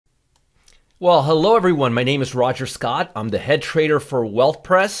Well, hello everyone. My name is Roger Scott. I'm the head trader for Wealth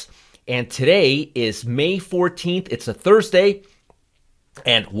Press, and today is May 14th. It's a Thursday,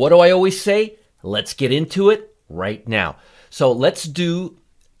 and what do I always say? Let's get into it right now. So let's do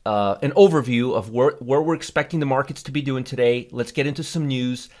an overview of where we're expecting the markets to be doing today. Let's get into some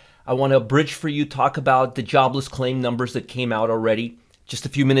news. I want to bridge for you, talk about the jobless claim numbers that came out already just a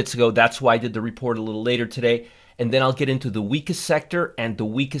few minutes ago. That's why I did the report a little later today. And then I'll get into the weakest sector and the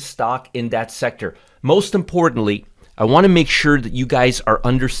weakest stock in that sector. Most importantly, I want to make sure that you guys are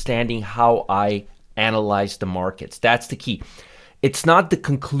understanding how I analyze the markets. That's the key. It's not the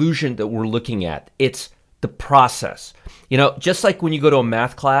conclusion that we're looking at. It's the process. You know, just like when you go to a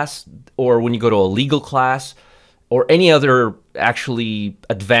math class or when you go to a legal class or any other actually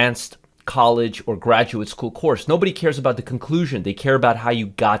advanced college or graduate school course, nobody cares about the conclusion. They care about how you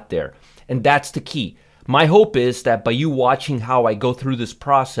got there. And that's the key. My hope is that by you watching how I go through this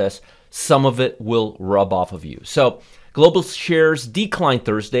process, some of it will rub off of you. So global shares declined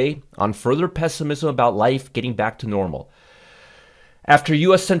Thursday on further pessimism about life getting back to normal, after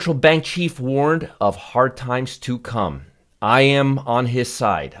U.S. central bank chief warned of hard times to come. I am on his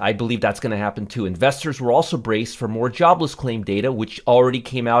side. I believe that's going to happen too. Investors were also braced for more jobless claim data, which already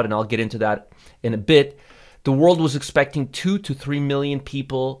came out, and I'll get into that in a bit. The world was expecting 2 to 3 million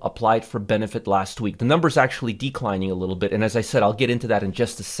people applied for benefit last week. The number's actually declining a little bit, and as I said, I'll get into that in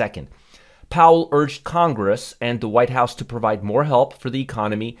just a second. Powell urged Congress and the White House to provide more help for the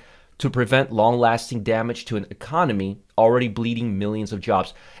economy to prevent long-lasting damage to an economy already bleeding millions of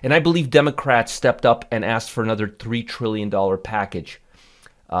jobs. And I believe Democrats stepped up and asked for another $3 trillion package.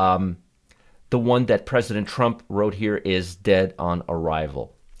 The one that President Trump wrote here is dead on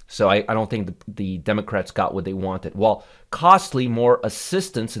arrival. So I don't think the Democrats got what they wanted. While costly, more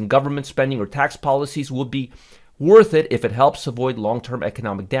assistance in government spending or tax policies would be worth it if it helps avoid long-term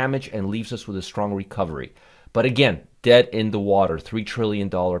economic damage and leaves us with a strong recovery. But again, dead in the water, $3 trillion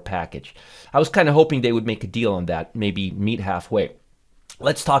package. I was kind of hoping they would make a deal on that, maybe meet halfway.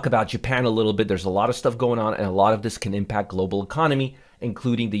 Let's talk about Japan a little bit. There's a lot of stuff going on, and a lot of this can impact global economy,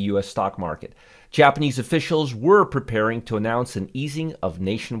 including the U.S. stock market. Japanese officials were preparing to announce an easing of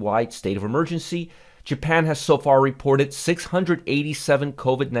nationwide state of emergency. Japan has so far reported 687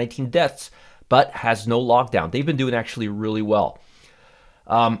 COVID-19 deaths, but has no lockdown. They've been doing actually really well.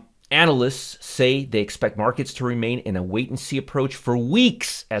 Analysts say they expect markets to remain in a wait-and-see approach for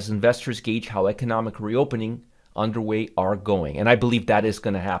weeks as investors gauge how economic reopening underway are going. And I believe that is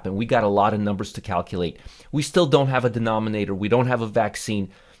going to happen. We got a lot of numbers to calculate. We still don't have a denominator. We don't have a vaccine.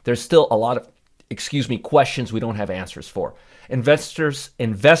 There's still a lot of questions we don't have answers for. Investors,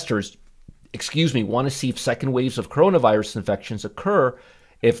 want to see if second waves of coronavirus infections occur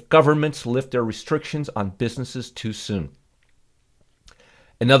if governments lift their restrictions on businesses too soon.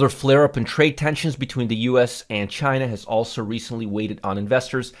 Another flare-up in trade tensions between the U.S. and China has also recently weighed on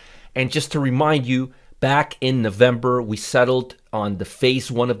investors. And just to remind you, back in November, we settled on the phase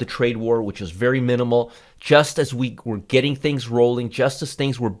 1 of the trade war, which was very minimal. Just as we were getting things rolling, just as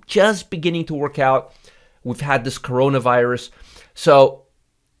things were just beginning to work out, we've had this coronavirus. So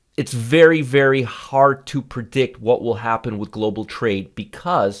it's very, very hard to predict what will happen with global trade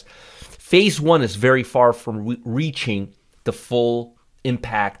because phase 1 is very far from reaching the full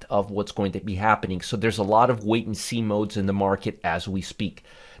impact of what's going to be happening. So there's a lot of wait and see modes in the market as we speak.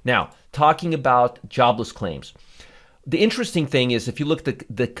 Now, talking about jobless claims. The interesting thing is if you look at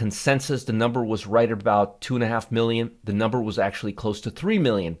the consensus, the number was right about 2.5 million. The number was actually close to 3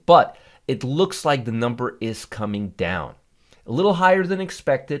 million, but it looks like the number is coming down. A little higher than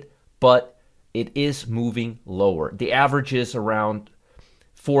expected, but it is moving lower. The average is around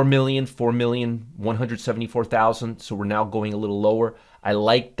 4,174,000. So we're now going a little lower. I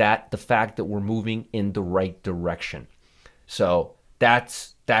like that, the fact that we're moving in the right direction. So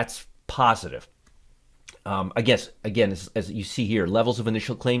that's positive. I guess, again, as you see here, levels of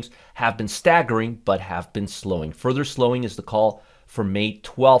initial claims have been staggering, but have been slowing. Further slowing is the call for May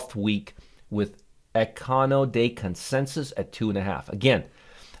 12th week with Econo-Day consensus at 2.5. Again,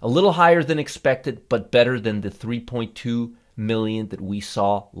 a little higher than expected, but better than the 3.2 million that we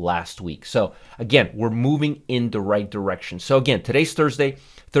saw last week. So again, we're moving in the right direction. So again, today's Thursday.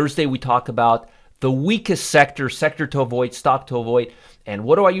 Thursday, we talk about the weakest sector to avoid, stock to avoid. And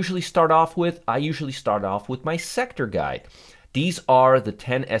what do I usually start off with? I usually start off with my sector guide. These are the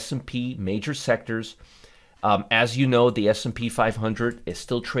 10 S&P major sectors. As you know, the S&P 500 is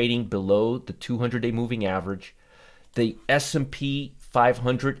still trading below the 200-day moving average. The S&P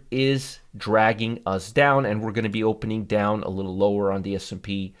 500 is dragging us down, and we're going to be opening down a little lower on the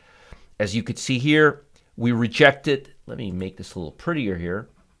S&P. As you could see here, we rejected. Let me make this a little prettier here.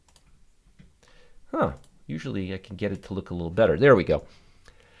 Huh. Usually I can get it to look a little better. There we go.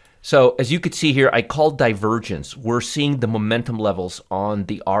 So as you can see here, I called divergence. We're seeing the momentum levels on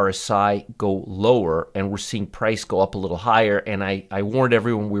the RSI go lower, and we're seeing price go up a little higher. And I warned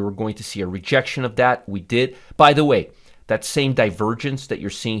everyone we were going to see a rejection of that. We did. By the way, that same divergence that you're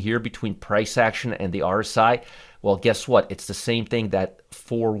seeing here between price action and the RSI, well, guess what? It's the same thing that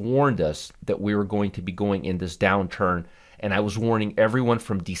forewarned us that we were going to be going in this downturn. And I was warning everyone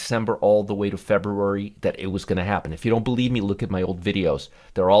from December all the way to February that it was going to happen. If you don't believe me, look at my old videos.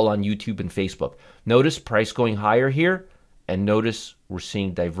 They're all on YouTube and Facebook. Notice price going higher here, and notice we're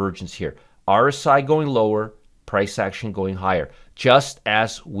seeing divergence here. RSI going lower, price action going higher, just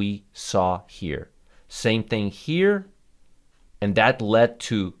as we saw here. Same thing here, and that led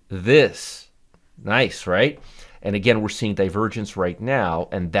to this. Nice, right? And again, we're seeing divergence right now,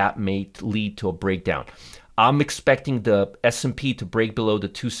 and that may lead to a breakdown. I'm expecting the S&P to break below the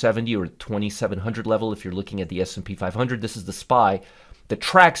 270 or 2700 level. If you're looking at the S&P 500, this is the SPY that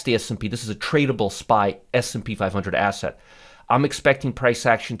tracks the S&P. This is a tradable SPY S&P 500 asset. I'm expecting price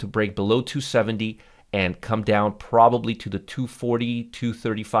action to break below 270 and come down probably to the 240,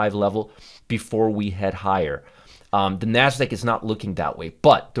 235 level before we head higher. The Nasdaq is not looking that way,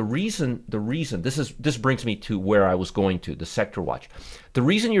 but the reason this brings me to where I was going to, the sector watch. The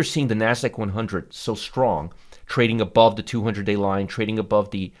reason you're seeing the Nasdaq 100 so strong, trading above the 200-day line, trading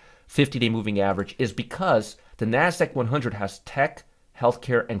above the 50-day moving average, is because the Nasdaq 100 has tech,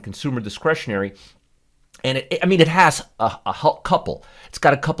 healthcare, and consumer discretionary, and it has a couple. It's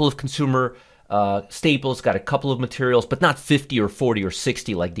got a couple of consumer staples, got a couple of materials, but not 50 or 40 or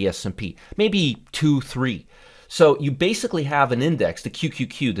 60 like the S&P. Maybe 2, 3. So you basically have an index, the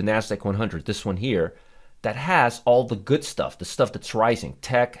QQQ, the Nasdaq 100, this one here, that has all the good stuff, the stuff that's rising,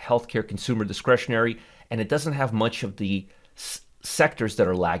 tech, healthcare, consumer discretionary, and it doesn't have much of the sectors that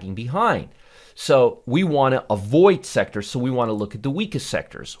are lagging behind. So we want to avoid sectors, so we want to look at the weakest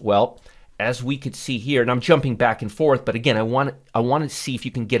sectors. Well, as we could see here, and I'm jumping back and forth, but again, I want to see if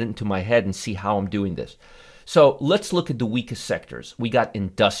you can get into my head and see how I'm doing this. So let's look at the weakest sectors. We got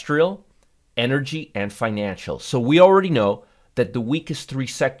industrial, energy, and financial. So we already know that the weakest three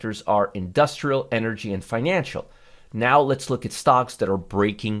sectors are industrial, energy, and financial. Now let's look at stocks that are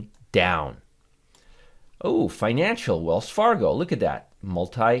breaking down. Oh, financial, Wells Fargo, look at that,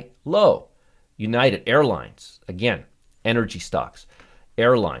 multi-low. United Airlines, again, energy stocks,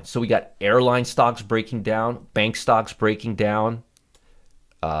 airlines. So we got airline stocks breaking down, bank stocks breaking down,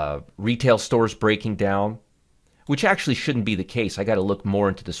 retail stores breaking down, which actually shouldn't be the case. I got to look more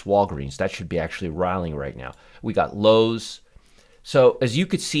into this Walgreens. That should be actually rallying right now. We got Lowe's. So as you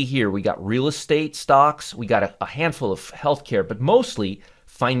could see here, we got real estate stocks. We got a handful of healthcare, but mostly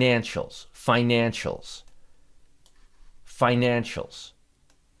financials.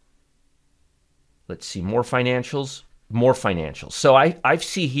 Let's see, more financials. So I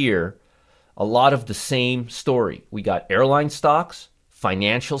see here a lot of the same story. We got airline stocks,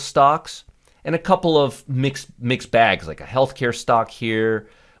 financial stocks, and a couple of mixed bags, like a healthcare stock here,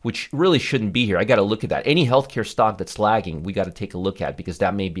 which really shouldn't be here. I got to look at that. Any healthcare stock that's lagging, we got to take a look at because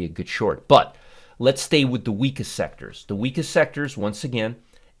that may be a good short. But let's stay with the weakest sectors. The weakest sectors, once again,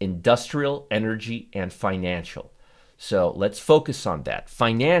 industrial, energy, and financial. So let's focus on that.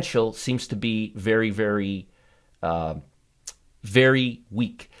 Financial seems to be very, very, very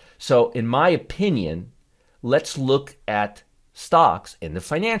weak. So in my opinion, let's look at stocks in the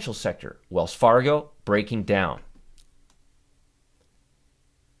financial sector. Wells Fargo breaking down.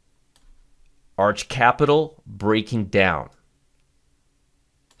 Arch Capital breaking down.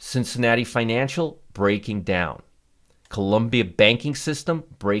 Cincinnati Financial breaking down. Columbia Banking System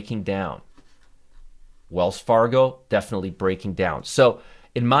breaking down. Wells Fargo definitely breaking down. So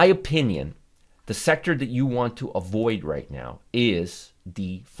in my opinion, the sector that you want to avoid right now is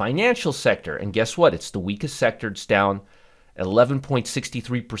the financial sector. And guess what? It's the weakest sector. It's down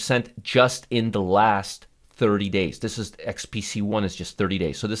 11.63% just in the last 30 days. This is XPC1 is just 30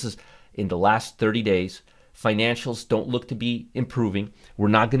 days. So this is in the last 30 days. Financials don't look to be improving. We're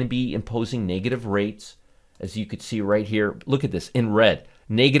not going to be imposing negative rates. As you could see right here, look at this in red.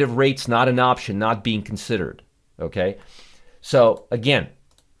 Negative rates, not an option, not being considered. Okay? So again,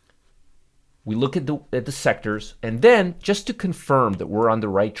 we look at the sectors, and then just to confirm that we're on the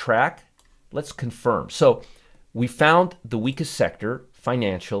right track, let's confirm. So we found the weakest sector,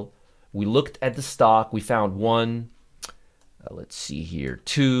 financial. We looked at the stock. We found one, let's see here,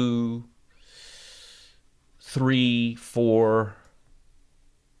 2, 3, 4,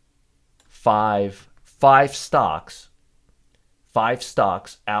 5 stocks. 5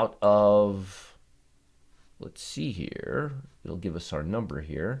 stocks out of, let's see here, it'll give us our number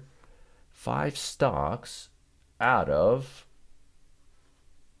here. 5 stocks out of,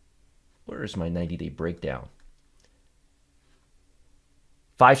 where is my 90-day breakdown?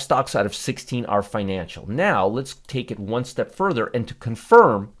 5 stocks out of 16 are financial. Now, let's take it one step further and to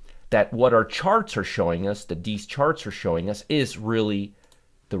confirm that what our charts are showing us, that these charts are showing us, is really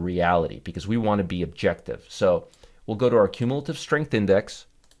the reality, because we want to be objective. So we'll go to our cumulative strength index,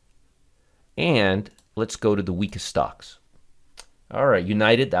 and let's go to the weakest stocks. All right,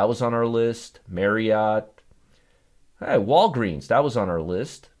 United, that was on our list. Marriott. Hey, Walgreens, that was on our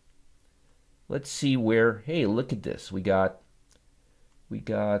list. Let's see where, hey, look at this. We got,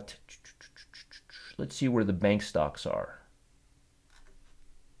 let's see where the bank stocks are.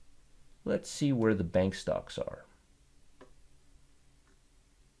 Let's see where the bank stocks are.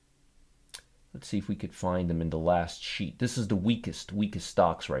 Let's see if we could find them in the last sheet. This is the weakest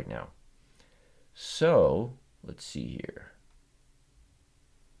stocks right now. So, let's see here.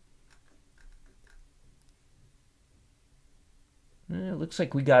 It looks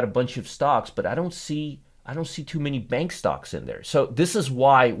like we got a bunch of stocks, but I don't see too many bank stocks in there. So this is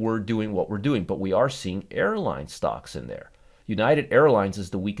why we're doing what we're doing, but we are seeing airline stocks in there. United Airlines is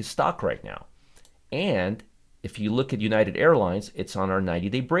the weakest stock right now. And if you look at United Airlines, it's on our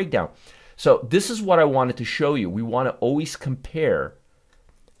 90-day breakdown. So this is what I wanted to show you. We want to always compare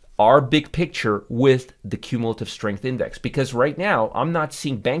our big picture with the cumulative strength index, because right now I'm not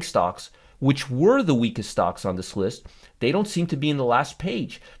seeing bank stocks, which were the weakest stocks on this list. They don't seem to be in the last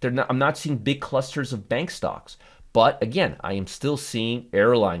page. I'm not seeing big clusters of bank stocks. But again, I am still seeing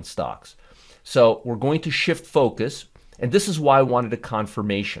airline stocks. So we're going to shift focus. And this is why I wanted a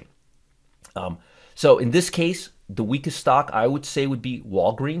confirmation. So in this case, the weakest stock I would say would be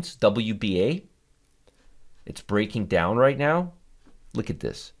Walgreens, WBA. It's breaking down right now. Look at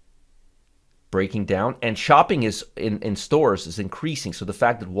this. Breaking down. And shopping is in stores is increasing. So the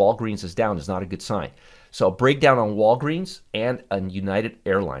fact that Walgreens is down is not a good sign. So a breakdown on Walgreens and on United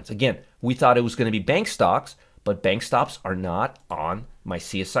Airlines. Again, we thought it was going to be bank stocks, but bank stocks are not on my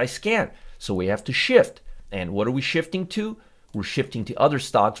CSI scan. So we have to shift. And what are we shifting to? We're shifting to other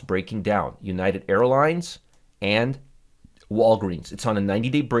stocks breaking down. United Airlines and Walgreens. It's on a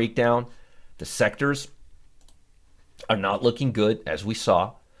 90-day breakdown. The sectors are not looking good, as we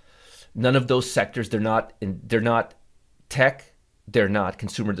saw. None of those sectors, they're not tech, they're not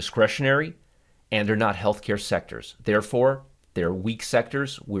consumer discretionary, and they're not healthcare sectors. Therefore, they're weak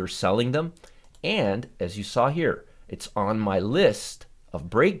sectors. We're selling them. And as you saw here, it's on my list of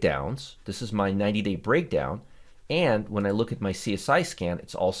breakdowns. This is my 90-day breakdown. And when I look at my CSI scan,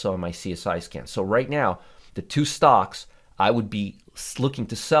 it's also on my CSI scan. So right now, the 2 stocks I would be looking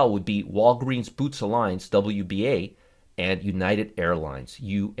to sell would be Walgreens Boots Alliance, WBA, and United Airlines,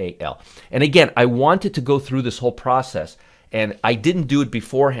 UAL. And again, I wanted to go through this whole process, and I didn't do it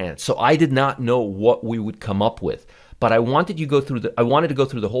beforehand, so I did not know what we would come up with. But I wanted to go through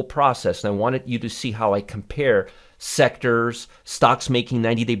the whole process, and I wanted you to see how I compare sectors, stocks making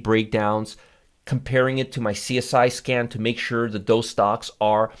 90-day breakdowns, comparing it to my CSI scan to make sure that those stocks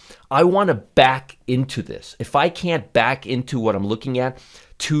are. I want to back into this. If I can't back into what I'm looking at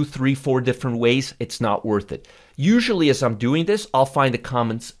 2, 3, 4 different ways, it's not worth it. Usually as I'm doing this, I'll find a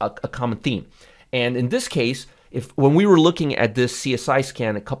common theme. And in this case, when we were looking at this CSI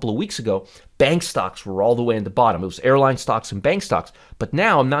scan a couple of weeks ago, bank stocks were all the way in the bottom. It was airline stocks and bank stocks. But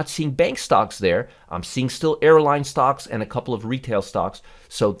now I'm not seeing bank stocks there. I'm seeing still airline stocks and a couple of retail stocks.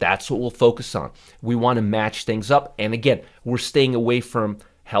 So that's what we'll focus on. We want to match things up. And again, we're staying away from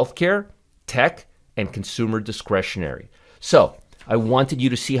healthcare, tech, and consumer discretionary. So I wanted you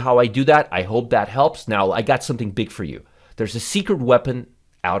to see how I do that. I hope that helps. Now, I got something big for you. There's a secret weapon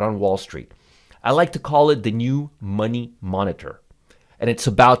out on Wall Street. I like to call it the new money monitor, and it's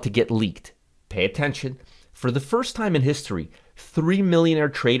about to get leaked. Pay attention. For the first time in history, 3 millionaire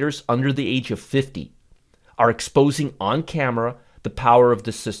traders under the age of 50 are exposing on camera the power of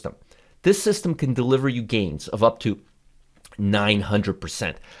this system. This system can deliver you gains of up to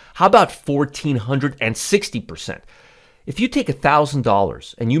 900%. How about 1,460%? If you take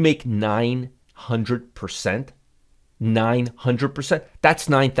 $1,000 and you make 900%, 900%, that's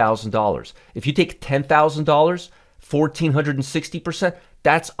 $9,000. If you take $10,000, 1,460%,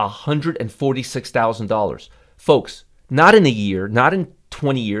 that's $146,000. Folks, not in a year, not in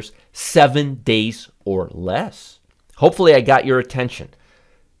 20 years, 7 days or less. Hopefully I got your attention.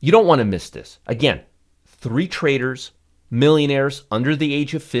 You don't want to miss this. Again, 3 traders, millionaires under the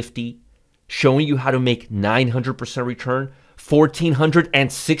age of 50, showing you how to make 900% return,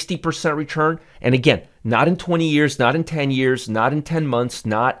 1,460% return. And again, not in 20 years, not in 10 years, not in 10 months,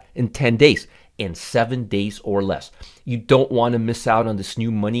 not in 10 days, in 7 days or less. You don't want to miss out on this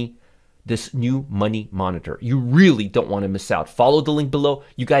new money this new money monitor. You really don't want to miss out. Follow the link below.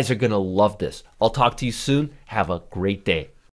 You guys are going to love this. I'll talk to you soon. Have a great day.